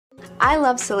I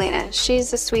love Selena.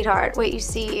 She's a sweetheart. What you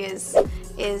see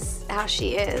is how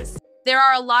she is. There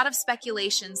are a lot of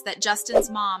speculations that Justin's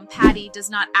mom, Patty, does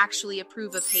not actually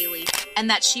approve of Hailey and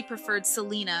that she preferred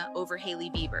Selena over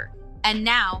Hailey Bieber. And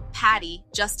now, Patty,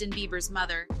 Justin Bieber's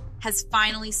mother, has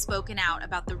finally spoken out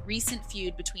about the recent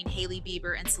feud between Hailey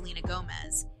Bieber and Selena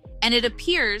Gomez. And it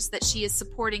appears that she is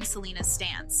supporting Selena's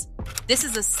stance. This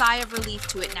is a sigh of relief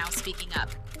to it now speaking up.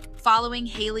 Following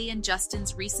Hailey and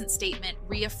Justin's recent statement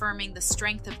reaffirming the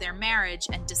strength of their marriage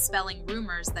and dispelling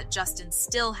rumors that Justin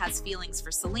still has feelings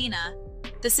for Selena,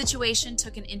 the situation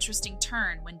took an interesting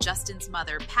turn when Justin's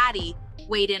mother, Patty,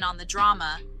 weighed in on the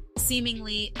drama,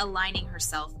 seemingly aligning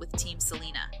herself with Team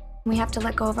Selena. We have to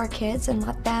let go of our kids and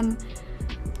let them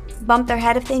bump their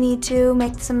head if they need to,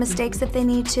 make some mistakes if they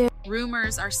need to.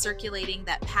 Rumors are circulating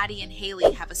that Patty and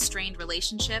Hailey have a strained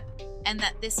relationship, and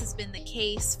that this has been the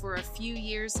case for a few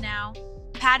years now.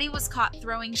 Patty was caught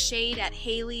throwing shade at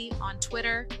Hailey on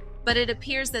Twitter, but it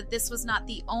appears that this was not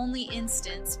the only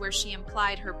instance where she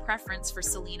implied her preference for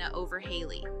Selena over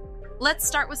Hailey. Let's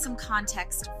start with some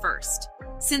context first.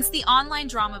 Since the online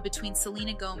drama between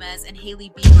Selena Gomez and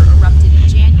Hailey Bieber erupted in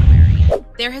January,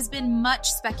 there has been much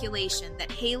speculation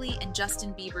that Hailey and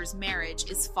Justin Bieber's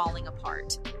marriage is falling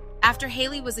apart. After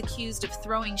Hailey was accused of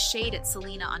throwing shade at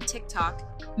Selena on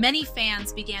TikTok, many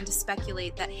fans began to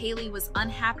speculate that Hailey was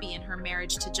unhappy in her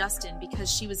marriage to Justin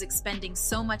because she was expending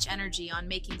so much energy on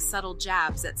making subtle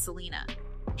jabs at Selena.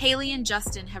 Hailey and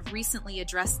Justin have recently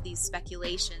addressed these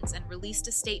speculations and released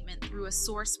a statement through a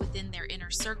source within their inner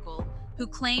circle who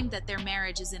claimed that their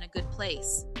marriage is in a good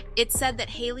place. It said that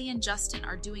Hailey and Justin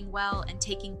are doing well and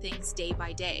taking things day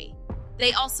by day.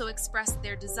 They also expressed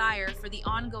their desire for the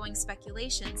ongoing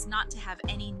speculations not to have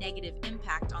any negative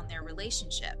impact on their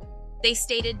relationship. They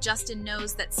stated Justin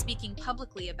knows that speaking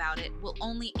publicly about it will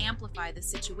only amplify the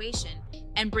situation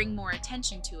and bring more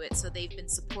attention to it, so they've been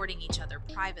supporting each other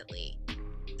privately.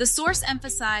 The source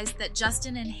emphasized that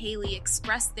Justin and Hailey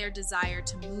expressed their desire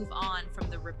to move on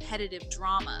from the repetitive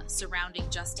drama surrounding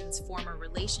Justin's former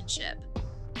relationship.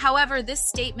 However, this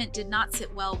statement did not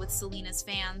sit well with Selena's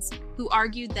fans, who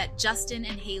argued that Justin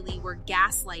and Hailey were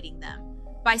gaslighting them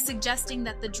by suggesting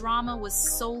that the drama was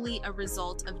solely a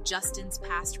result of Justin's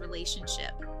past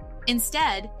relationship.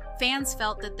 Instead, fans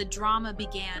felt that the drama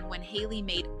began when Hailey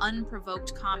made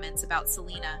unprovoked comments about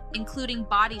Selena, including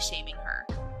body-shaming her.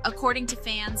 According to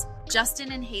fans,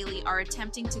 Justin and Hailey are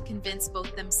attempting to convince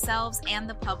both themselves and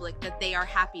the public that they are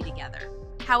happy together.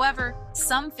 However,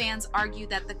 some fans argue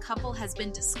that the couple has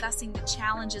been discussing the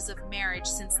challenges of marriage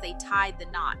since they tied the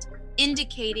knot,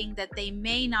 indicating that they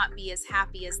may not be as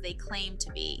happy as they claim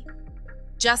to be.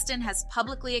 Justin has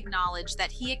publicly acknowledged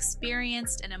that he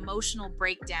experienced an emotional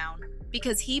breakdown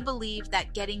because he believed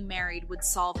that getting married would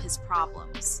solve his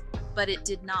problems, but it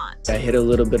did not. I hit a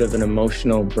little bit of an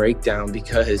emotional breakdown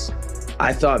because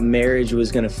I thought marriage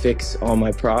was going to fix all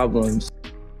my problems.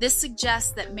 This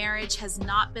suggests that marriage has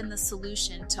not been the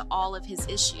solution to all of his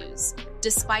issues,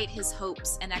 despite his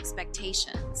hopes and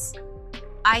expectations.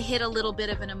 I hit a little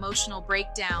bit of an emotional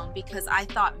breakdown because I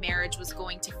thought marriage was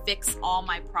going to fix all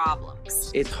my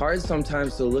problems. It's hard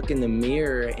sometimes to look in the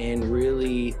mirror and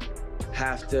really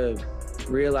have to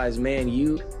realize, man,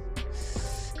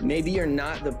 maybe you're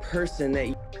not the person that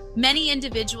you... Many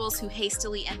individuals who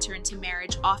hastily enter into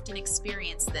marriage often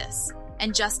experience this,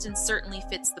 and Justin certainly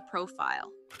fits the profile.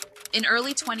 In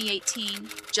early 2018,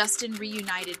 Justin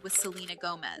reunited with Selena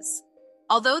Gomez.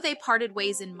 Although they parted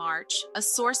ways in March, a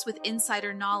source with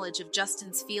insider knowledge of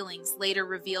Justin's feelings later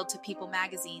revealed to People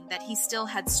magazine that he still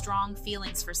had strong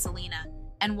feelings for Selena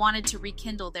and wanted to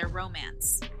rekindle their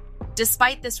romance.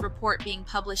 Despite this report being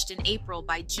published in April,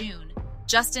 by June,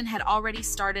 Justin had already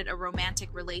started a romantic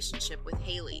relationship with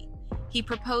Hailey. He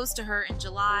proposed to her in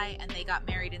July and they got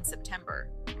married in September.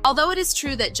 Although it is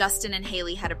true that Justin and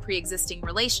Hailey had a pre-existing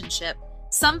relationship,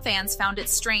 some fans found it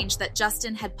strange that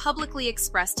Justin had publicly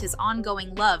expressed his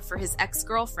ongoing love for his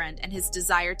ex-girlfriend and his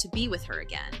desire to be with her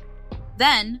again.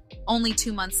 Then, only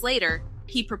 2 months later,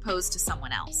 he proposed to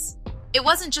someone else. It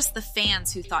wasn't just the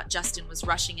fans who thought Justin was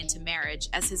rushing into marriage,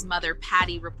 as his mother,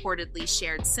 Patty, reportedly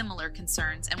shared similar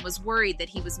concerns and was worried that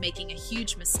he was making a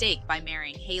huge mistake by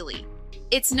marrying Hailey.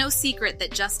 It's no secret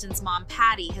that Justin's mom,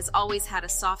 Patty, has always had a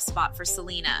soft spot for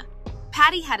Selena.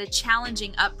 Patty had a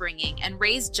challenging upbringing and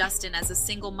raised Justin as a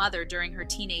single mother during her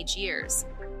teenage years.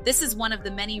 This is one of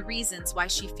the many reasons why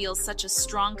she feels such a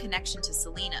strong connection to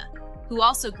Selena, who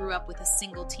also grew up with a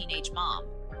single teenage mom.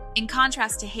 In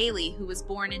contrast to Hailey, who was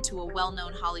born into a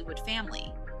well-known Hollywood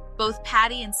family, both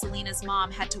Patty and Selena's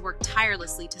mom had to work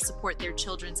tirelessly to support their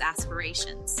children's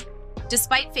aspirations.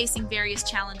 Despite facing various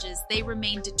challenges, they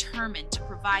remain determined to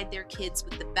provide their kids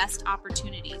with the best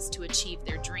opportunities to achieve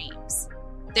their dreams.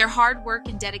 Their hard work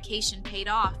and dedication paid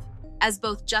off, as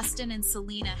both Justin and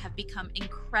Selena have become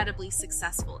incredibly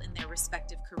successful in their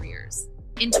respective careers.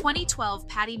 In 2012,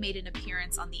 Patty made an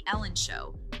appearance on The Ellen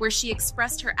Show, where she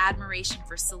expressed her admiration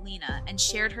for Selena and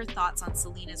shared her thoughts on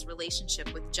Selena's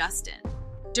relationship with Justin.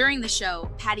 During the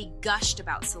show, Patty gushed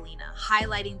about Selena,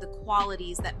 highlighting the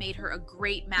qualities that made her a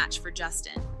great match for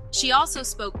Justin. She also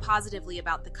spoke positively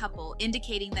about the couple,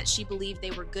 indicating that she believed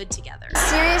they were good together.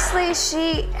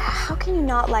 Seriously, how can you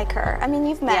not like her? I mean,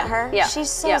 you've met her. Yeah. She's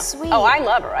so sweet. Oh, I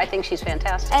love her. I think she's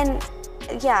fantastic.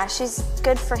 And yeah, she's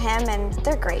good for him, and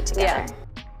they're great together.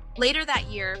 Yeah. Later that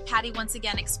year, Patty once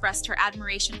again expressed her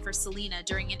admiration for Selena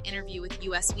during an interview with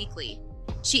US Weekly.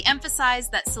 She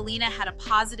emphasized that Selena had a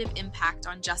positive impact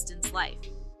on Justin's life.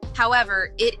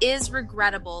 However, it is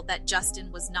regrettable that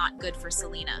Justin was not good for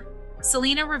Selena.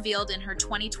 Selena revealed in her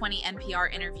 2020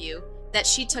 NPR interview that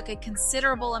she took a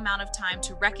considerable amount of time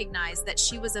to recognize that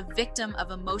she was a victim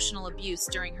of emotional abuse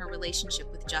during her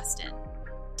relationship with Justin.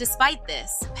 Despite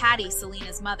this, Patty,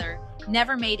 Selena's mother,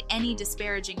 never made any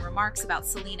disparaging remarks about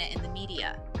Selena in the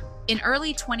media. In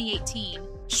early 2018,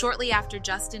 shortly after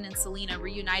Justin and Selena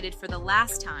reunited for the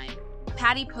last time,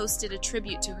 Patty posted a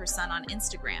tribute to her son on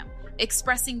Instagram,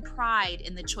 expressing pride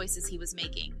in the choices he was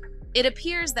making. It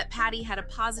appears that Patty had a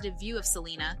positive view of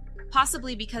Selena,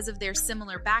 possibly because of their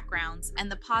similar backgrounds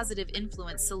and the positive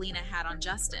influence Selena had on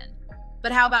Justin.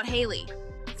 But how about Hailey?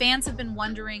 Fans have been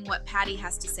wondering what Patty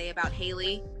has to say about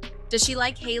Hailey. Does she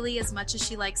like Hailey as much as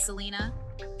she likes Selena?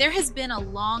 There has been a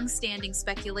long-standing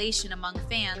speculation among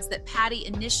fans that Patty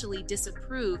initially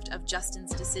disapproved of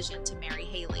Justin's decision to marry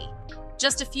Hailey.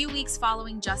 Just a few weeks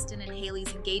following Justin and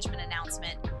Hailey's engagement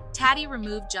announcement, Patty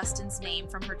removed Justin's name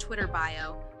from her Twitter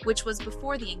bio, which was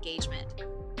before the engagement.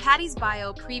 Patty's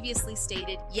bio previously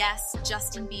stated, "Yes,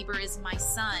 Justin Bieber is my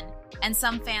son," and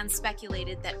some fans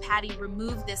speculated that Patty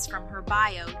removed this from her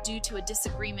bio due to a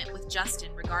disagreement with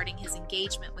Justin regarding his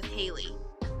engagement with Hailey.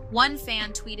 One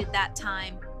fan tweeted that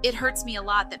time, "It hurts me a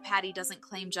lot that Patty doesn't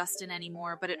claim Justin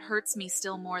anymore, but it hurts me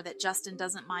still more that Justin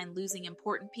doesn't mind losing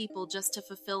important people just to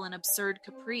fulfill an absurd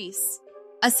caprice."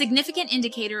 A significant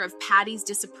indicator of Patty's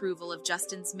disapproval of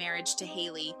Justin's marriage to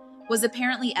Hailey was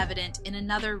apparently evident in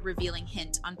another revealing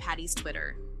hint on Patty's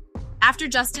Twitter. After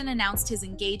Justin announced his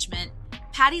engagement,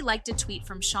 Patty liked a tweet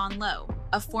from Sean Lowe,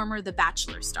 a former The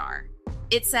Bachelor star.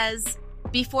 It says,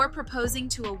 "Before proposing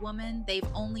to a woman they've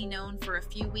only known for a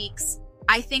few weeks,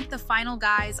 I think the final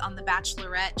guys on The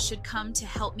Bachelorette should come to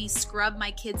help me scrub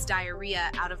my kids'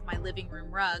 diarrhea out of my living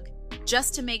room rug,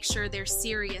 just to make sure they're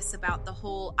serious about the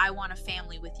whole 'I want a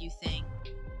family with you' thing."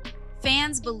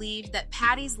 Fans believed that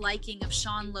Patty's liking of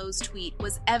Sean Lowe's tweet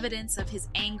was evidence of his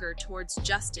anger towards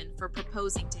Justin for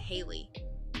proposing to Hailey.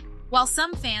 While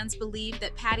some fans believed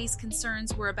that Patty's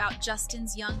concerns were about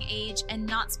Justin's young age and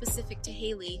not specific to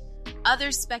Hailey,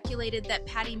 others speculated that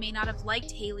Patty may not have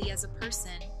liked Hailey as a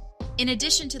person. In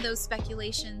addition to those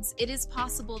speculations, it is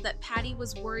possible that Patty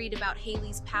was worried about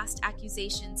Hailey's past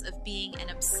accusations of being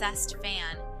an obsessed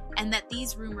fan, and that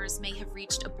these rumors may have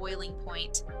reached a boiling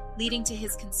point, leading to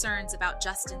his concerns about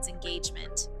Justin's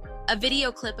engagement. A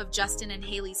video clip of Justin and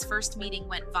Hailey's first meeting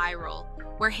went viral,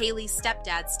 where Hailey's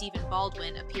stepdad, Stephen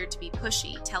Baldwin, appeared to be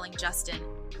pushy, telling Justin,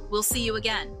 "We'll see you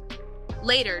again."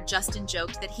 Later, Justin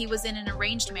joked that he was in an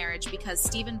arranged marriage because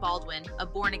Stephen Baldwin, a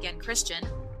born-again Christian,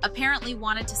 apparently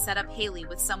wanted to set up Hailey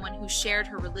with someone who shared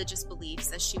her religious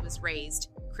beliefs as she was raised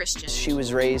Christian. She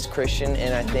was raised Christian,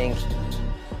 and I think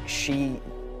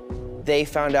they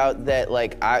found out that,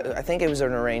 I think it was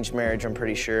an arranged marriage, I'm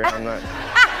pretty sure. I'm not.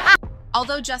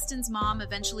 Although Justin's mom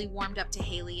eventually warmed up to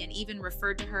Hailey and even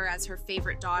referred to her as her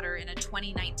favorite daughter in a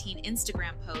 2019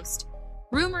 Instagram post,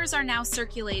 rumors are now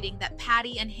circulating that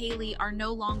Patty and Hailey are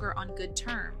no longer on good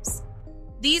terms.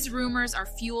 These rumors are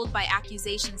fueled by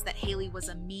accusations that Hailey was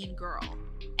a mean girl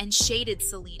and shaded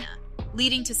Selena,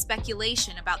 leading to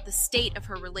speculation about the state of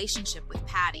her relationship with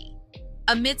Patty.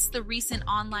 Amidst the recent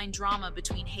online drama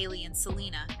between Hailey and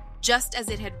Selena, just as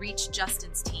it had reached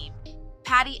Justin's team,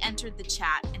 Patty entered the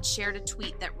chat and shared a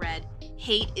tweet that read,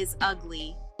 "Hate is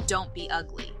ugly, don't be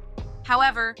ugly."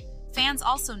 However, fans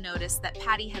also noticed that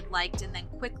Patty had liked and then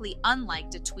quickly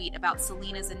unliked a tweet about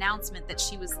Selena's announcement that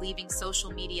she was leaving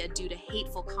social media due to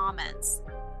hateful comments.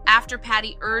 After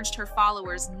Patty urged her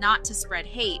followers not to spread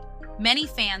hate, many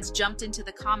fans jumped into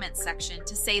the comments section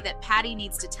to say that Patty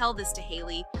needs to tell this to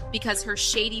Hailey because her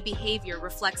shady behavior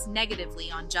reflects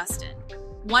negatively on Justin.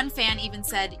 One fan even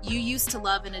said, "You used to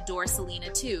love and adore Selena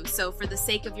too, so for the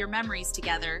sake of your memories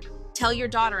together, tell your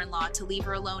daughter-in-law to leave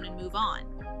her alone and move on."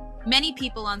 Many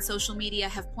people on social media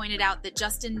have pointed out that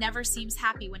Justin never seems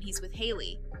happy when he's with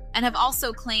Hailey, and have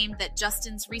also claimed that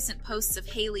Justin's recent posts of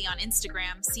Hailey on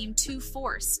Instagram seem too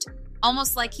forced,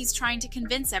 almost like he's trying to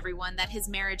convince everyone that his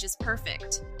marriage is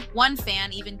perfect. One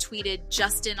fan even tweeted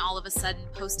Justin all of a sudden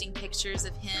posting pictures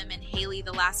of him and Hailey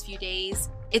the last few days.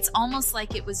 It's almost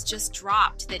like it was just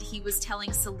dropped that he was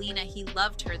telling Selena he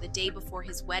loved her the day before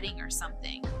his wedding or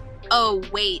something. Oh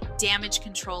wait, damage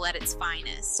control at its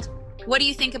finest. What do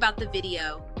you think about the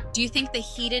video? Do you think the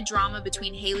heated drama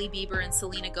between Hailey Bieber and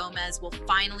Selena Gomez will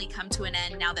finally come to an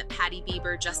end now that Patty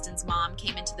Bieber, Justin's mom,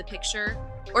 came into the picture?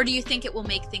 Or do you think it will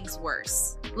make things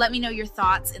worse? Let me know your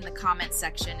thoughts in the comments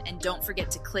section, and don't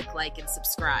forget to click like and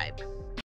subscribe.